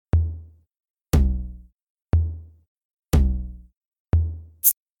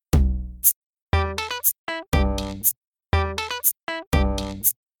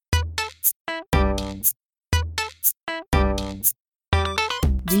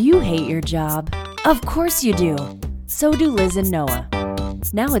Do you hate your job? Of course you do. So do Liz and Noah.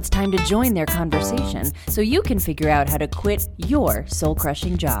 Now it's time to join their conversation so you can figure out how to quit your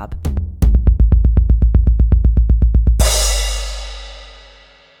soul-crushing job.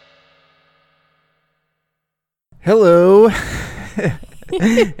 Hello,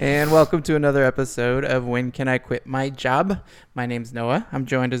 and welcome to another episode of When Can I Quit My Job? My name's Noah. I'm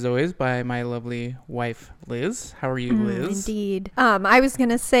joined as always by my lovely wife, Liz. How are you, Liz? Indeed. I was going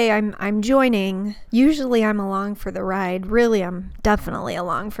to say I'm joining. Usually I'm along for the ride. Really, I'm definitely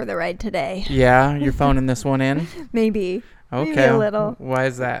along for the ride today. Yeah, you're phoning this one in? Maybe. Okay. Maybe a little. Why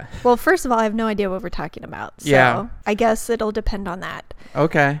is that? Well, first of all, I have no idea what we're talking about. So Yeah. I guess it'll depend on that.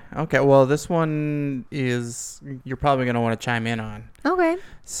 Okay. Well, this one is you're probably going to want to chime in on. Okay.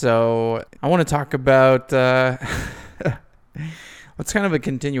 So I want to talk about what's kind of a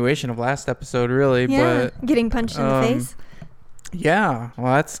continuation of last episode, really. Yeah. But Getting punched in the face. yeah,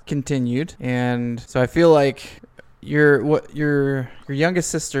 well, that's continued, and so I feel like your youngest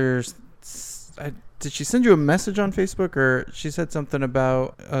sister. Did she send you a message on Facebook, or she said something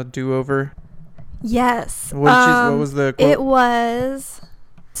about a do-over? Yes. What was the quote? It was,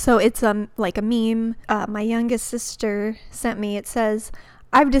 so it's like a meme. My youngest sister sent me. It says,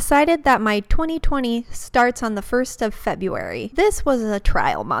 "I've decided that my 2020 starts on the 1st of February. This was a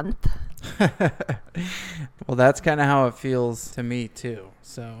trial month." Well, that's kind of how it feels to me too.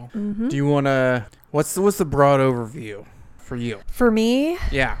 So, do you want to? What's the broad overview for you? For me,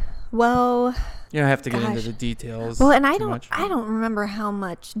 Yeah, well, you don't have to get into gosh. the details. Well, and I too much. don't remember how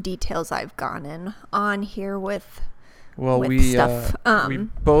much details I've gone in on here with. Well, with we stuff. we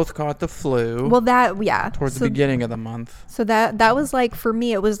both caught the flu. Well, that yeah. towards the beginning of the month. So that was like, for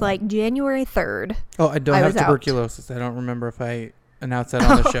me, it was like January 3rd. Oh, I don't I have was out. tuberculosis. I don't remember if I announced that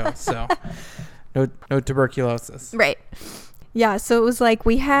on the show. So, no tuberculosis. Right. Yeah. So it was like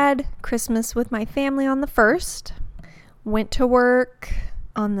we had Christmas with my family on the 1st, went to work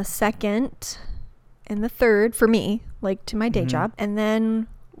on the 2nd and the 3rd for me, like to my day job, and then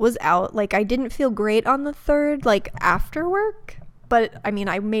was out. Like I didn't feel great on the 3rd, like after work, but I mean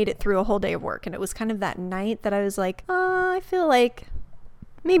I made it through a whole day of work, and it was kind of that night that I was like, I feel like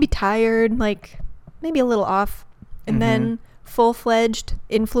maybe tired, like maybe a little off, and then full-fledged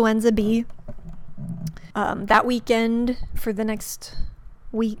influenza B that weekend for the next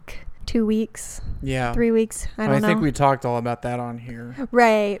week, 2 weeks, Yeah. 3 weeks, I don't know. I think we talked all about that on here.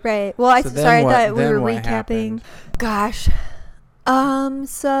 Right. Well, I So then sorry, I what- thought we then were what recapping. happened? Gosh.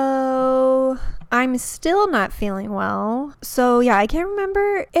 So I'm still not feeling well. So yeah, I can't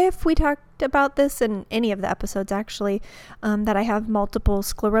remember if we talked about this in any of the episodes actually, that I have multiple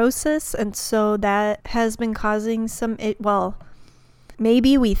sclerosis, and so that has been causing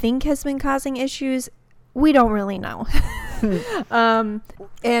maybe we think has been causing issues. We don't really know.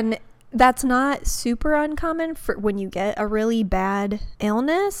 And that's not super uncommon for when you get a really bad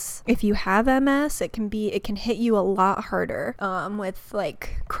illness. If you have MS, it can hit you a lot harder with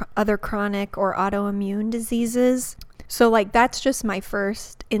like other chronic or autoimmune diseases. So like that's just my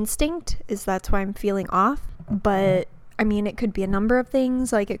first instinct, is that's why I'm feeling off. But I mean, it could be a number of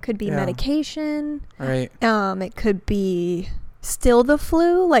things. Like it could be medication. Right. It could be still the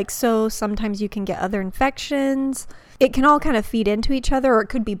flu. Like, so sometimes you can get other infections. It can all kind of feed into each other, or it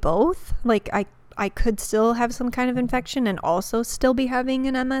could be both. Like I could still have some kind of infection and also still be having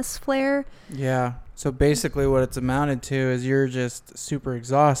an MS flare. Yeah. So basically what it's amounted to is you're just super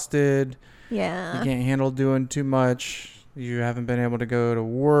exhausted. Yeah. You can't handle doing too much. You haven't been able to go to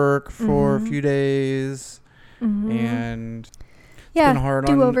work for a few days. And it's been hard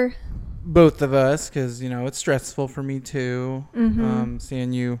on do-over. both of us, because it's stressful for me too,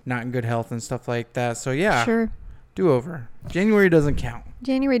 seeing you not in good health and stuff like that. So yeah, Sure. do-over. January doesn't count.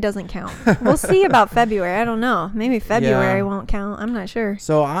 January doesn't count. We'll see about February. I don't know. Maybe February won't count. I'm not sure.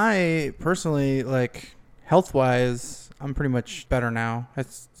 So I personally, like, health-wise, I'm pretty much better now. I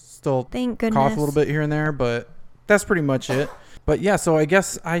still Thank goodness. cough a little bit here and there, but that's pretty much it. But yeah, so I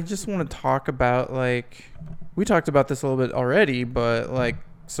guess I just want to talk about, like, we talked about this a little bit already, but like,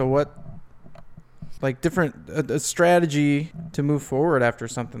 so what, like, a strategy to move forward after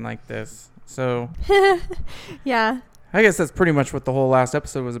something like this. So Yeah. I guess that's pretty much what the whole last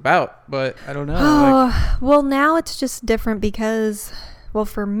episode was about, but I don't know. Well, now it's just different because, well,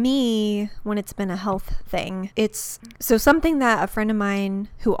 for me, when it's been a health thing, it's so something that a friend of mine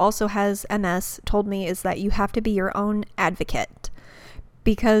who also has MS told me is that you have to be your own advocate.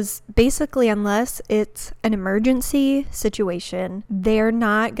 Because basically, unless it's an emergency situation, they're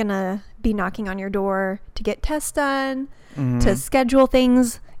not gonna be knocking on your door to get tests done, Mm-hmm. to schedule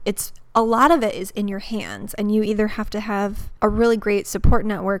things. It's a lot of it is in your hands, and you either have to have a really great support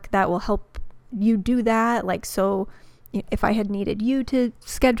network that will help you do that. Like, so if I had needed you to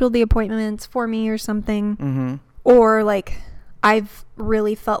schedule the appointments for me or something, Mm-hmm. or like I've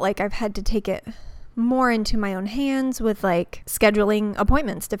really felt like I've had to take it more into my own hands with like scheduling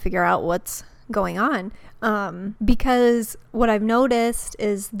appointments to figure out what's going on. Because what I've noticed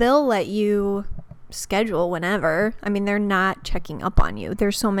is they'll let you schedule whenever. I mean, they're not checking up on you.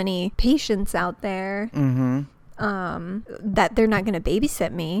 There's so many patients out there Mm-hmm. that they're not going to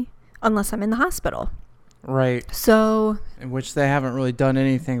babysit me unless I'm in the hospital. Right. So, In which they haven't really done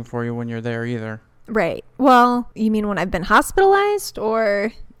anything for you when you're there either. right. Well, you mean when I've been hospitalized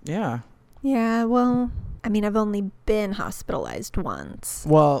or? Yeah. Yeah, well, I mean, I've only been hospitalized once.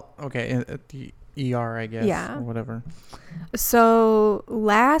 Well, okay, at the ER, I guess. Yeah. Or whatever. So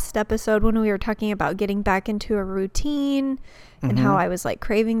last episode when we were talking about getting back into a routine and how I was like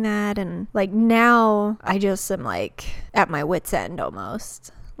craving that, and like now I just am like at my wit's end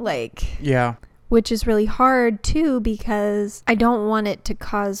almost, like, Yeah. which is really hard too because I don't want it to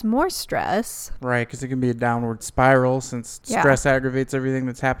cause more stress. Right, because it can be a downward spiral since Yeah. stress aggravates everything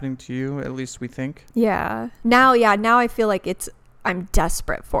that's happening to you, at least we think. Yeah. Now I feel like I'm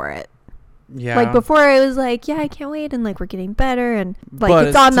desperate for it. Yeah. Like before I was like, yeah, I can't wait, and like we're getting better, and like But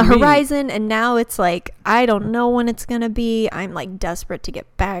it's on the to me- horizon, and now it's like I don't know when it's gonna be. I'm like desperate to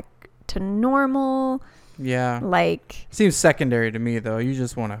get back to normal. Yeah. Like Seems secondary to me, though. You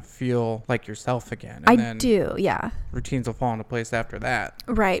just want to feel like yourself again. And I then do, yeah. routines will fall into place after that.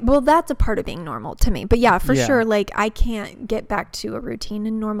 Right. Well, that's a part of being normal to me. But yeah, for Yeah. sure, like I can't get back to a routine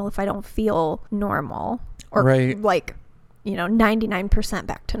and normal if I don't feel normal or Right. like, 99%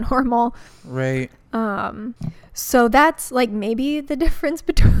 back to normal. Right. So that's like maybe the difference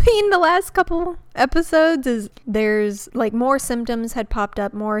between the last couple episodes is there's like more symptoms had popped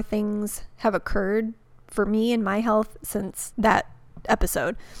up, more things have occurred for me and my health since that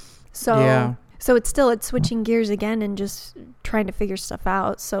episode. So Yeah. so it's switching gears again and just trying to figure stuff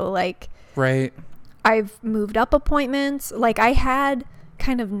out. So like Right. I've moved up appointments. Like I had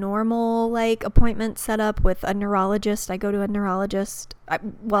kind of normal like appointments set up with a neurologist. I go to a neurologist.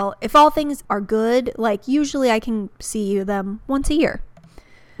 Well, if all things are good, like usually I can see them once a year.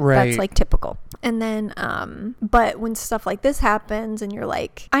 Right. That's like typical. And then, but when stuff like this happens and you're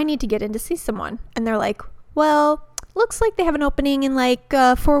like, I need to get in to see someone. And they're like, well, looks like they have an opening in like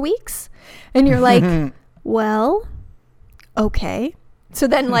 4 weeks. And you're like, well, okay. So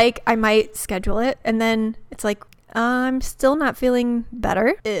then like I might schedule it. And then it's like, I'm still not feeling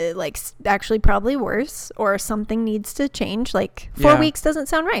better. Actually probably worse, or something needs to change. Like 4 Yeah. weeks doesn't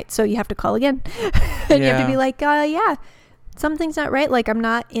sound right. So you have to call again. And you have to be Yeah. like, yeah, something's not right. Like I'm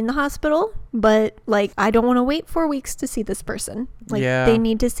not in the hospital, but like I don't want to wait 4 weeks to see this person. Like Yeah. they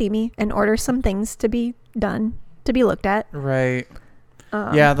need to see me and order some things to be done, to be looked at. Right.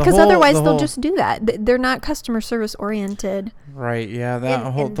 Yeah, because otherwise they'll just do that. They're not customer service oriented. Right. Yeah. That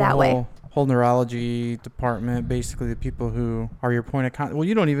In whole that the way. whole neurology department, basically the people who are your point of contact. Well,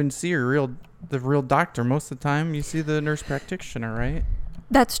 you don't even see the real doctor most of the time. You see the nurse practitioner, right?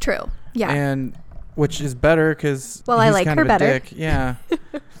 That's true. Yeah. And which is better because Well, I like her better. Dick. Yeah.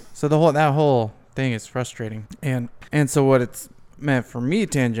 So that whole thing is frustrating. And so what it's meant for me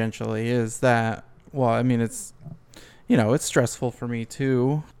tangentially is that, well, I mean, it's it's stressful for me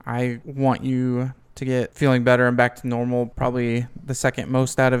too. I want you to get feeling better and back to normal, probably the second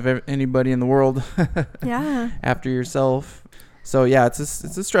most out of anybody in the world. Yeah. After yourself. So yeah, it's a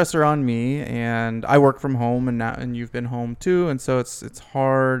stressor on me, and I work from home, and you've been home too, and so it's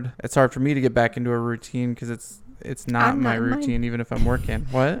hard for me to get back into a routine because it's not I'm my not in mine. routine even if I'm working.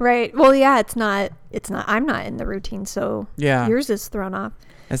 What? Right. Well, yeah, it's not I'm not in the routine, so Yeah. yours is thrown off.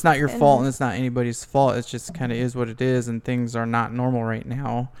 It's not your And- fault, and it's not anybody's fault. It's just kind of is what it is, and things are not normal right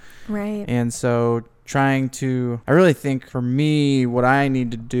now. Right. And so I really think for me, what I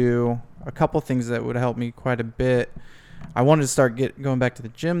need to do, a couple things that would help me quite a bit. I wanted to start going back to the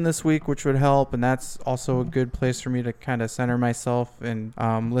gym this week, which would help. And that's also a good place for me to kind of center myself and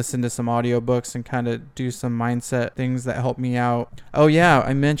listen to some audiobooks and kind of do some mindset things that help me out. Oh, yeah.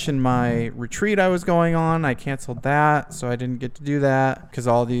 I mentioned my retreat I was going on. I canceled that, so I didn't get to do that because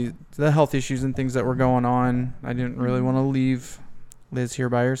all the health issues and things that were going on. I didn't really want to leave Liz here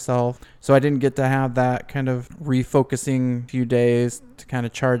by herself. So I didn't get to have that kind of refocusing few days to kind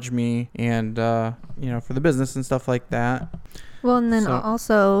of charge me and, for the business and stuff like that. Well, and then So-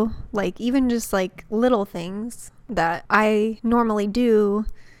 also, like, even just like little things that I normally do,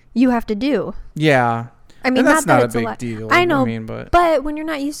 you have to do. Yeah. I mean, And that's not that not a it's big a lot. deal. I know, I mean, but but when you're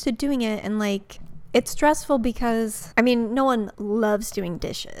not used to doing it, and like it's stressful because I mean, no one loves doing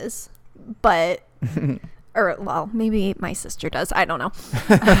dishes, but or well, maybe my sister does. I don't know.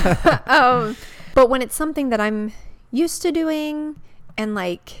 But when it's something that I'm used to doing, and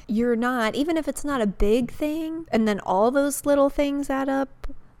like you're not, even if it's not a big thing, and then all those little things add up,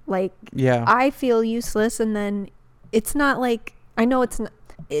 like yeah, I feel useless. And then it's not like, I know it's not,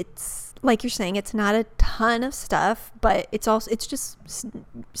 it's like you're saying, it's not a ton of stuff, but it's just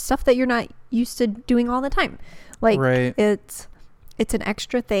stuff that you're not used to doing all the time. Like right. it's an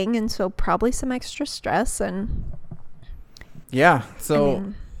extra thing, and so probably some extra stress. And Yeah.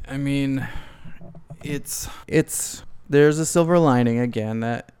 So I mean it's there's a silver lining again,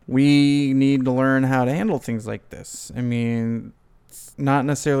 that we need to learn how to handle things like this. I mean, it's not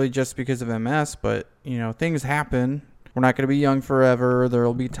necessarily just because of MS, but you know, things happen. We're not going to be young forever. There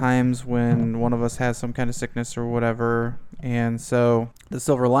will be times when one of us has some kind of sickness or whatever. And so the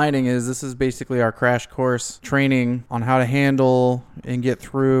silver lining is this is basically our crash course training on how to handle and get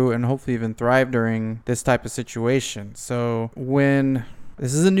through and hopefully even thrive during this type of situation. So when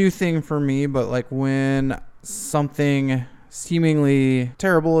this is a new thing for me, but like when something seemingly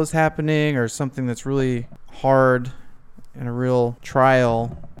terrible is happening or something that's really hard and a real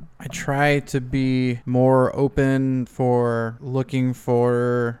trial, I try to be more open for looking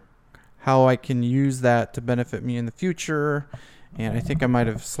for how I can use that to benefit me in the future. And I think I might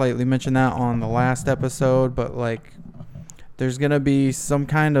have slightly mentioned that on the last episode, but like there's going to be some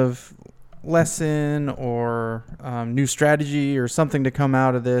kind of lesson or new strategy or something to come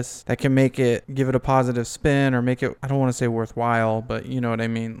out of this that can make it, give it a positive spin or make it, I don't want to say worthwhile, but you know what I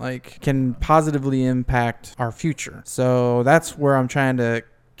mean, like can positively impact our future. So that's where I'm trying to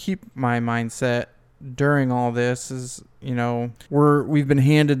keep my mindset during all this is, you know, we've been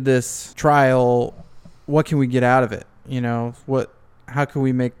handed this trial. What can we get out of it? You know, how can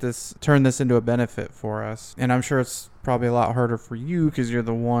we turn this into a benefit for us? And I'm sure it's probably a lot harder for you because you're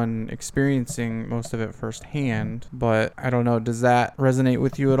the one experiencing most of it firsthand. But I don't know, does that resonate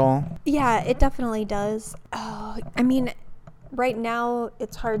with you at all? yeah, it definitely does. Oh, I mean, right now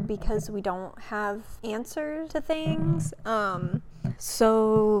it's hard because we don't have answers to things.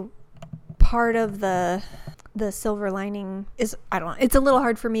 So part of the silver lining is, I don't know, it's a little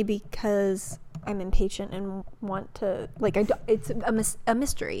hard for me because I'm impatient and want to, like, it's a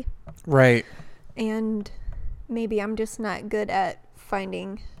mystery. Right. And maybe I'm just not good at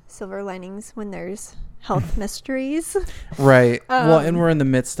finding silver linings when there's health mysteries. Right. Well, and we're in the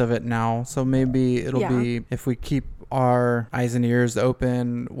midst of it now. So maybe it'll Yeah. be, if we keep our eyes and ears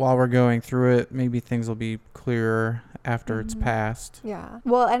open while we're going through it, maybe things will be clearer after it's passed. Yeah.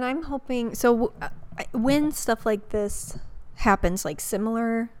 Well, and I'm hoping, so when stuff like this happens, like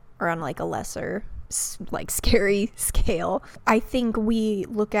similar or on like a lesser, like scary scale, I think we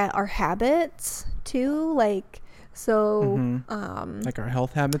look at our habits too. Like, so, Like our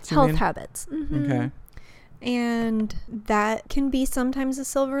health habits, you health mean? habits. Mhm. Okay. And that can be sometimes a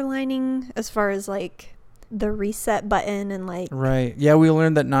silver lining as far as like the reset button and like, Right. Yeah, we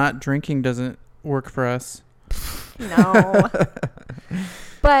learned that not drinking doesn't work for us. no.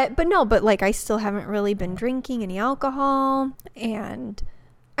 But like I still haven't really been drinking any alcohol. And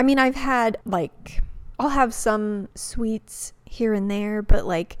I mean, I've had like, I'll have some sweets here and there, but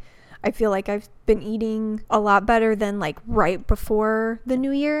like I feel like I've been eating a lot better than like right before the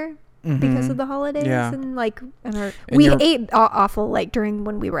new year because of the holidays. Yeah. And like And we you're- ate awful like during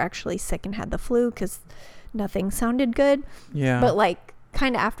when we were actually sick and had the flu because nothing sounded good. Yeah. But like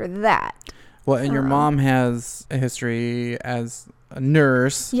kind of after that. Well, and your mom has a history as a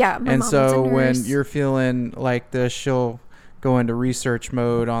nurse. Yeah, my and mom so was a when nurse. you're feeling like this, she'll go into research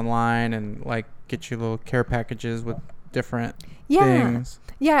mode online and like get you little care packages with different things.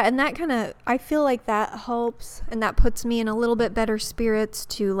 Yeah, and that kind of, I feel like that helps, and that puts me in a little bit better spirits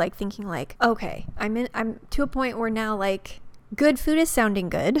to like thinking like, okay, I'm to a point where now like good food is sounding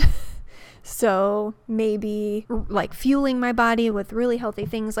good. So maybe like fueling my body with really healthy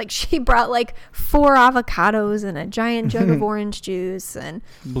things. Like she brought like 4 avocados and a giant jug of orange juice and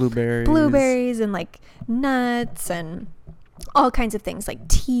blueberries and like nuts and all kinds of things, like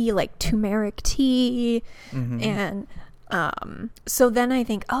tea, like turmeric tea. And so then I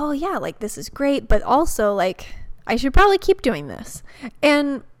think, oh yeah, like this is great, but also like I should probably keep doing this.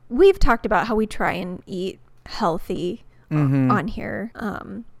 And we've talked about how we try and eat healthy on here,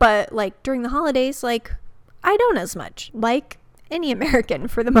 but like during the holidays, like I don't as much, like any American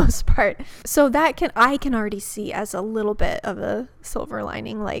for the most part. So that I can already see as a little bit of a silver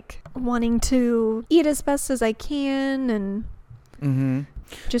lining, like wanting to eat as best as I can. And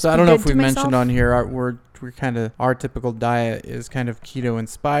just So I be don't know good if we to mentioned myself. on here, we're kind of, our typical diet is kind of keto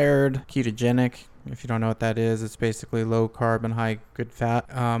inspired, ketogenic. If you don't know what that is, it's basically low carb and high good fat.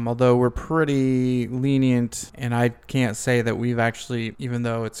 Although we're pretty lenient, and I can't say that we've actually, even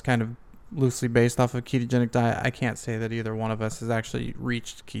though it's kind of loosely based off of ketogenic diet, I can't say that either one of us has actually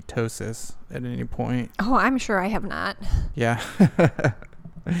reached ketosis at any point. Oh, I'm sure I have not. Yeah.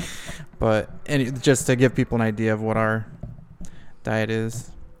 But just to give people an idea of what our diet is.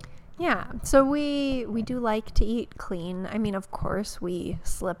 Yeah, so we do like to eat clean. I mean, of course, we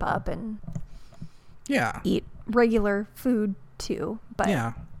slip up and Yeah. eat regular food too, but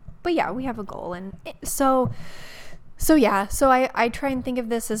Yeah. we have a goal, and so I try and think of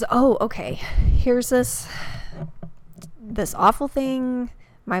this as, oh, okay, here's this awful thing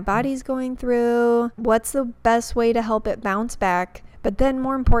my body's going through. What's the best way to help it bounce back? But then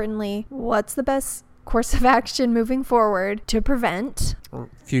more importantly, what's the best course of action moving forward to prevent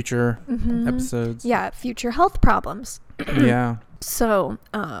Future episodes. yeah, future health problems? Yeah. So,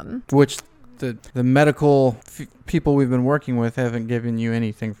 Which the medical people we've been working with haven't given you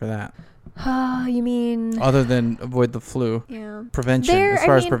anything for that you mean, other than avoid the flu. yeah. Prevention, There- as I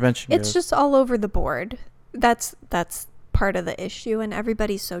far as mean, prevention It's goes. just all over the board. That's part of the issue, and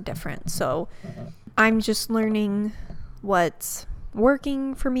everybody's so different. So I'm just learning what's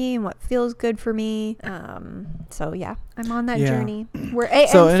working for me and what feels good for me. So yeah, I'm on that Yeah. journey. and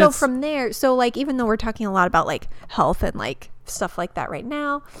So it's- from there, so like, even though we're talking a lot about like health and like stuff like that right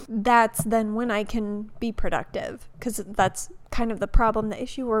now, that's then when I can be productive, because that's kind of the problem, the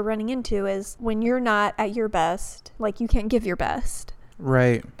issue we're running into is when you're not at your best, like you can't give your best.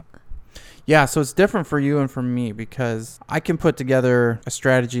 Right. Yeah, so it's different for you and for me because I can put together a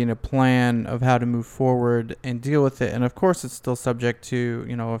strategy and a plan of how to move forward and deal with it. And of course, it's still subject to,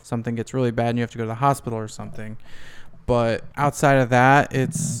 if something gets really bad and you have to go to the hospital or something. But outside of that,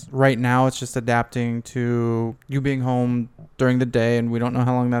 right now it's just adapting to you being home during the day, and we don't know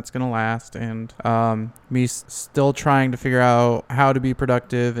how long that's going to last. And me still trying to figure out how to be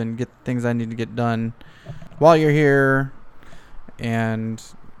productive and get things I need to get done while you're here, and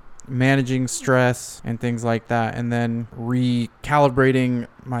managing stress and things like that, and then recalibrating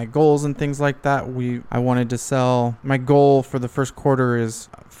my goals and things like that. I wanted to sell. My goal for the first quarter is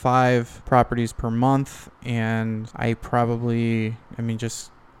 5 properties per month, and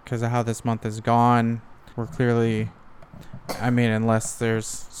just because of how this month has gone, we're clearly, unless there's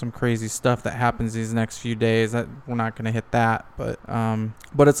some crazy stuff that happens these next few days, that we're not going to hit that. But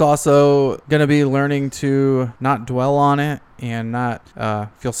it's also going to be learning to not dwell on it and not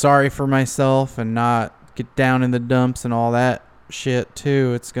feel sorry for myself and not get down in the dumps and all that shit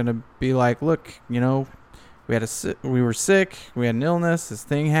too. It's going to be like, look, we were sick, we had an illness, this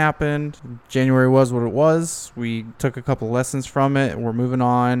thing happened. January was what it was. We took a couple lessons from it. We're moving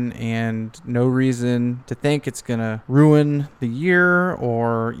on, and no reason to think it's going to ruin the year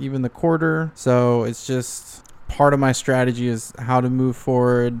or even the quarter. So it's just part of my strategy is how to move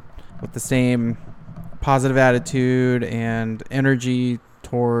forward with the same positive attitude and energy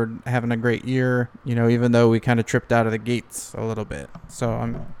toward having a great year, even though we kind of tripped out of the gates a little bit.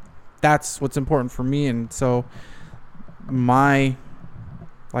 So that's what's important for me. And so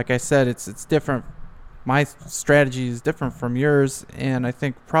like I said, it's different. My strategy is different from yours. And I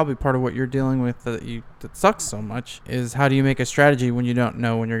think probably part of what you're dealing with that sucks so much is, how do you make a strategy when you don't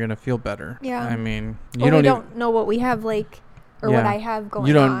know when you're going to feel better? Yeah. We don't know what we have, like, or what I have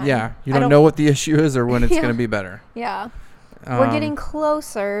going on. You don't know what the issue is or when it's going to be better. Yeah. We're getting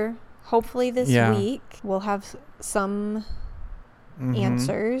closer. Hopefully this week we'll have some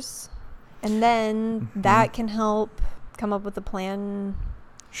answers, and then that can help come up with a plan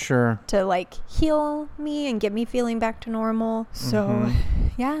Sure. to like heal me and get me feeling back to normal. So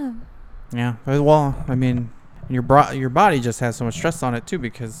yeah. Well, your body just has so much stress on it too,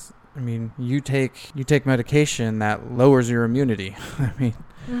 because you take medication that lowers your immunity.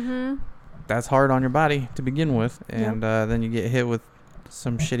 That's hard on your body to begin with, and then you get hit with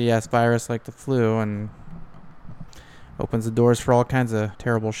some shitty ass virus like the flu, and opens the doors for all kinds of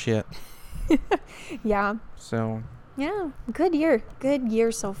terrible shit. Yeah. So yeah, good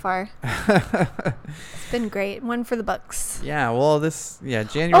year so far. It's been great. One for the books. well,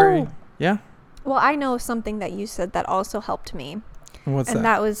 January. Yeah. Well, I know something that you said that also helped me. What's that? And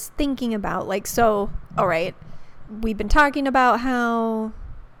that was thinking about, like, so, all right, we've been talking about how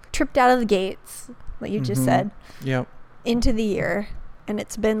tripped out of the gates, like you just said, Yep. into the year, and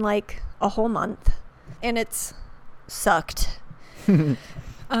it's been like a whole month, and it's sucked.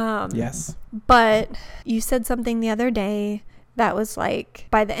 Yes. But you said something the other day that was like,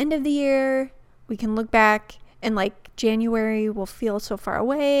 by the end of the year, we can look back and like January will feel so far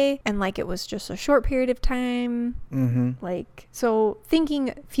away and like it was just a short period of time. Mm-hmm. Like, so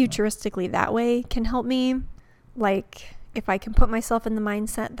thinking futuristically that way can help me. Like, if I can put myself in the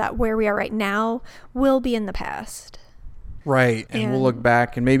mindset that where we are right now will be in the past. Right. And we'll look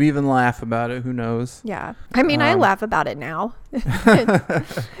back and maybe even laugh about it. Who knows? Yeah. I mean, I laugh about it now.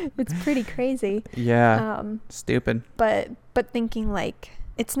 It's pretty crazy. Yeah. Stupid. But thinking like,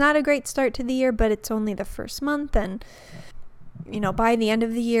 it's not a great start to the year, but it's only the first month. And, you know, by the end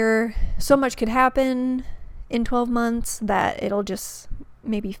of the year, so much could happen in 12 months that it'll just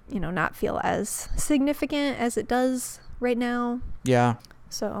maybe, you know, not feel as significant as it does right now. Yeah.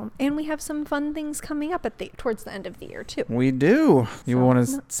 So, and we have some fun things coming up towards the end of the year too. We do. You want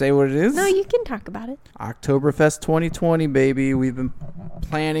to say what it is? No, you can talk about it. Oktoberfest 2020, baby. We've been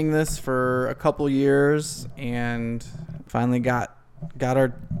planning this for a couple years and finally got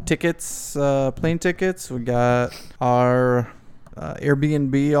our tickets, plane tickets. We got our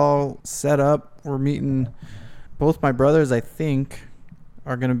Airbnb all set up. We're meeting both my brothers, I think,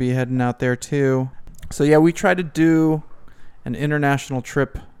 are going to be heading out there too. So yeah, we try to do an international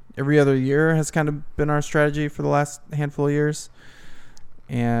trip every other year has kind of been our strategy for the last handful of years.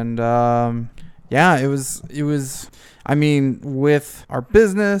 And yeah, it was I mean, with our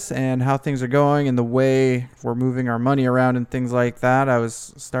business and how things are going and the way we're moving our money around and things like that, I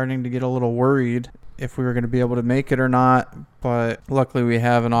was starting to get a little worried if we were going to be able to make it or not. But luckily we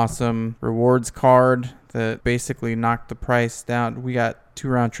have an awesome rewards card that basically knocked the price down. We got 2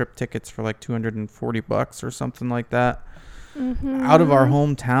 round trip tickets for like $240 or something like that. Mm-hmm. Out of our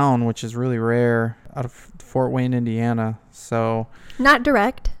hometown, which is really rare, out of Fort Wayne, Indiana. So Not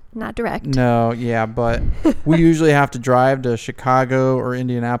direct. No, yeah, but we usually have to drive to Chicago or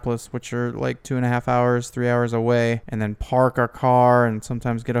Indianapolis, which are like 2.5 hours, 3 hours away, and then park our car and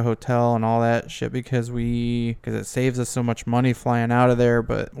sometimes get a hotel and all that shit because it saves us so much money flying out of there.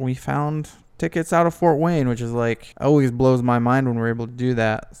 But we found tickets out of Fort Wayne, which is like always blows my mind when we're able to do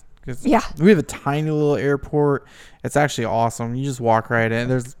that. Yeah. We have a tiny little airport. It's actually awesome. You just walk right in.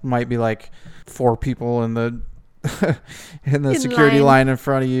 There's might be like 4 people in the in security line in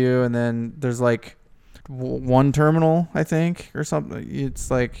front of you, and then there's like one terminal, I think, or something.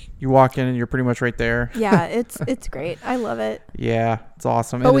 It's like you walk in and you're pretty much right there. Yeah, it's great. I love it. Yeah, it's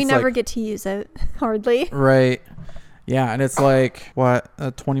awesome. But and we it's never like, get to use it hardly. Right. Yeah, and it's like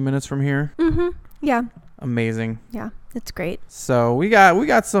 20 minutes from here. Mm-hmm. Yeah. Amazing. Yeah, it's great. So we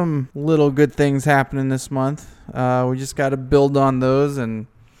got some little good things happening this month. We just got to build on those and,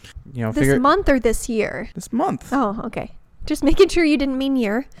 you know, This month or this year? This month. Oh, okay. Just making sure you didn't mean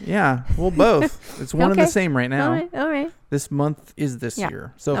year. Yeah, well, both. It's one and the same right now. All right. This month is this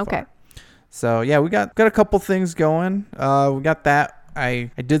year so far. Okay. So yeah, we got a couple things going. We got that.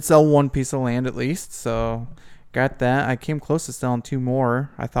 I did sell one piece of land at least, so got that. I came close to selling 2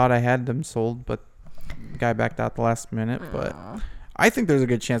 more. I thought I had them sold, but the guy backed out the last minute. But I think there's a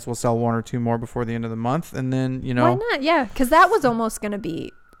good chance we'll sell 1 or 2 more before the end of the month, and then Why not? Yeah, because that was almost gonna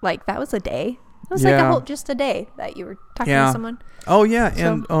be like that was a day. It was like just a day that you were talking to someone. Oh yeah,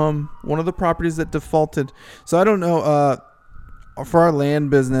 and one of the properties that defaulted. So I don't know. For our land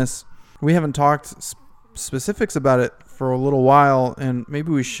business, we haven't talked specifics about it for a little while, and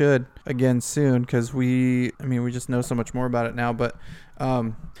maybe we should again soon because we just know so much more about it now. But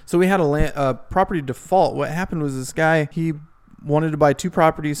so we had a property default. What happened was this guy, he wanted to buy 2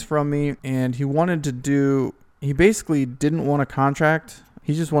 properties from me, and he basically didn't want a contract.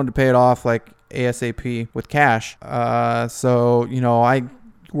 He just wanted to pay it off like ASAP with cash. So, you know, I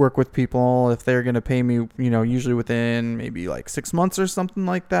work with people. If they're going to pay me, you know, usually within maybe like 6 months or something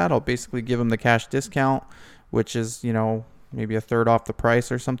like that, I'll basically give them the cash discount, which is, you know, maybe 1/3 off the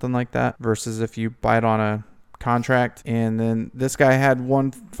price or something like that, versus if you buy it on a contract. And then this guy had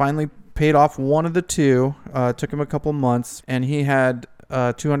finally paid off one of the 2. Took him a couple months, and he had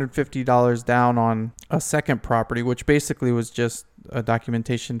 $250 down on a second property, which basically was just a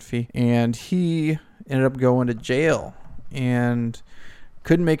documentation fee. And he ended up going to jail and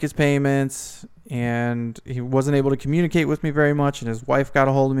couldn't make his payments, and he wasn't able to communicate with me very much. And his wife got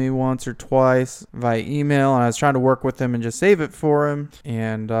a hold of me once or twice via email, and I was trying to work with him and just save it for him.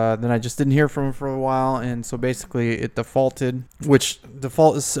 And then I just didn't hear from him for a while, and so basically it defaulted, which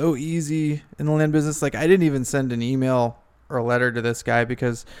default is so easy in the land business. Like, I didn't even send an email or a letter to this guy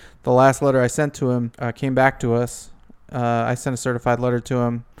because the last letter I sent to him came back to us. I sent a certified letter to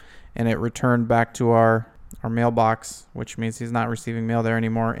him, and it returned back to our our mailbox, which means he's not receiving mail there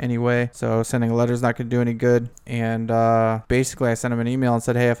anymore anyway. So sending a letter is not going to do any good. And basically, I sent him an email and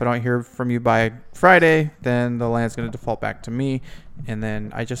said, hey, if I don't hear from you by Friday, then the land's going to default back to me. And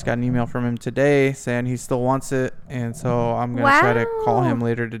then I just got an email from him today saying he still wants it. And so I'm going to try to call him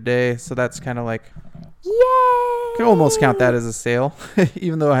later today. So that's kind of like, yay! Can almost count that as a sale,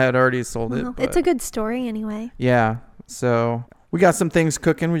 even though I had already sold it. It's a good story anyway. Yeah. So we got some things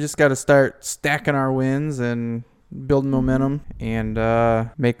cooking. We just got to start stacking our wins and building momentum and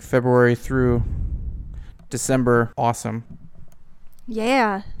make February through December awesome.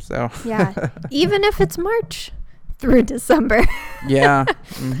 Yeah. So. Yeah. Even if it's March through December. Yeah.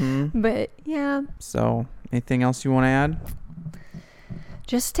 Mm-hmm. But yeah. So anything else you want to add?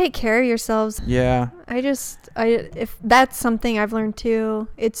 Just take care of yourselves. Yeah. If that's something I've learned too,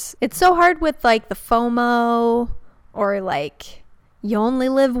 it's so hard with like the FOMO or like you only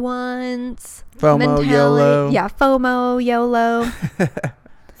live once. FOMO, mentality. YOLO. Yeah, FOMO, YOLO.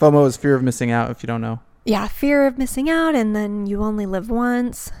 FOMO is fear of missing out, if you don't know. Yeah, fear of missing out, and then you only live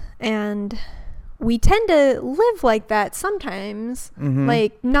once. And we tend to live like that sometimes,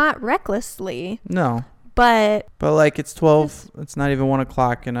 like not recklessly. No. But like it's 12, it's not even 1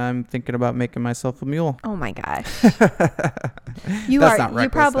 o'clock, and I'm thinking about making myself a mule. Oh my gosh. That's not reckless, you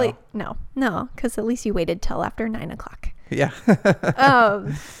probably, though. no, because at least you waited till after 9 o'clock. Yeah.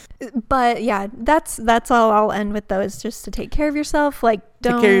 But yeah, that's all I'll end with though, is just to take care of yourself. Like,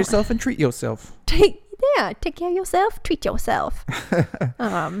 don't take care of yourself and treat yourself. Take care of yourself, treat yourself.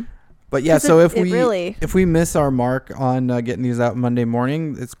 But yeah, so if we miss our mark on getting these out Monday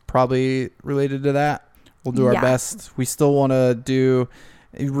morning, it's probably related to that. We'll do our best. We still want to do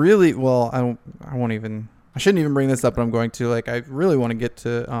really well. I shouldn't even bring this up, but I'm going to. Like, I really want to get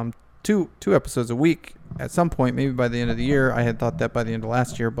to two episodes a week at some point, maybe by the end of the year. I had thought that by the end of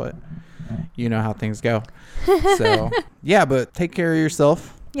last year, but you know how things go. So yeah, but take care of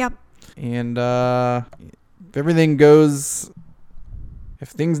yourself. Yep. And if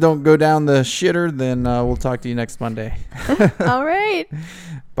things don't go down the shitter, then we'll talk to you next Monday. All right.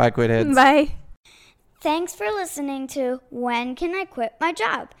 Bye, Quit Heads. Bye. Thanks for listening to When Can I Quit My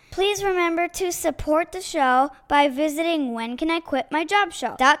Job? Please remember to support the show by visiting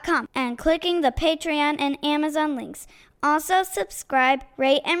whencanIQuitMyJobShow.com and clicking the Patreon and Amazon links. Also, subscribe,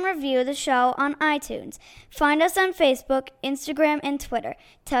 rate, and review the show on iTunes. Find us on Facebook, Instagram, and Twitter.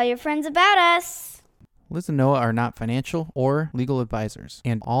 Tell your friends about us. Liz and Noah are not financial or legal advisors,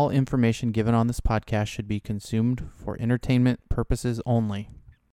 and all information given on this podcast should be consumed for entertainment purposes only.